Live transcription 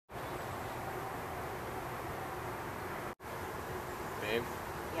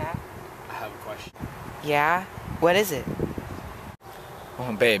Yeah? What is it?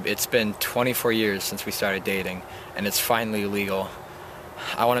 Well, babe, it's been 24 years since we started dating, and it's finally legal.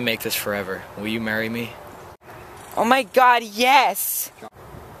 I want to make this forever. Will you marry me? Oh my God, yes!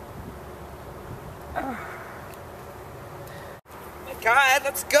 Oh my God,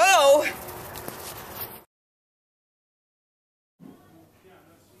 let's go!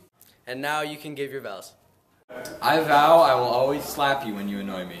 And now you can give your vows. I vow I will always slap you when you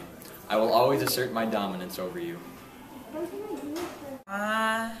annoy me. I will always assert my dominance over you.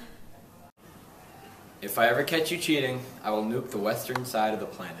 If I ever catch you cheating, I will nuke the western side of the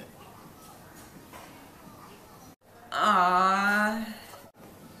planet. Ah.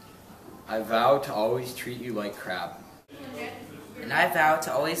 I vow to always treat you like crap. And I vow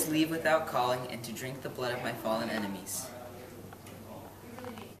to always leave without calling and to drink the blood of my fallen enemies.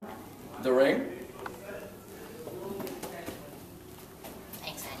 The ring?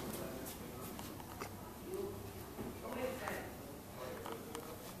 Thanks, honey.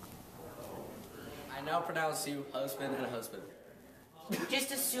 I now pronounce you husband and husband. You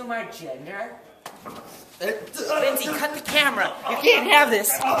just assume our gender? Lindsey, cut the camera! You can't have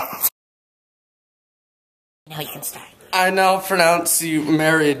this! Now you can start. I now pronounce you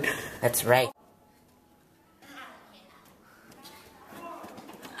married. That's right.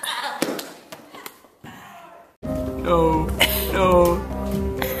 No. Oh,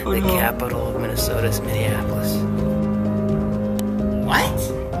 The capital of Minnesota is Minneapolis.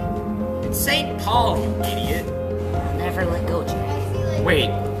 What? It's St. Paul, you idiot. Never let go, Jack. Wait,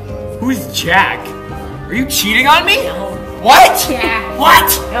 who's Jack? Are you cheating on me? No. What? Jack. What?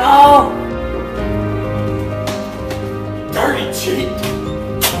 No! Dirty cheat.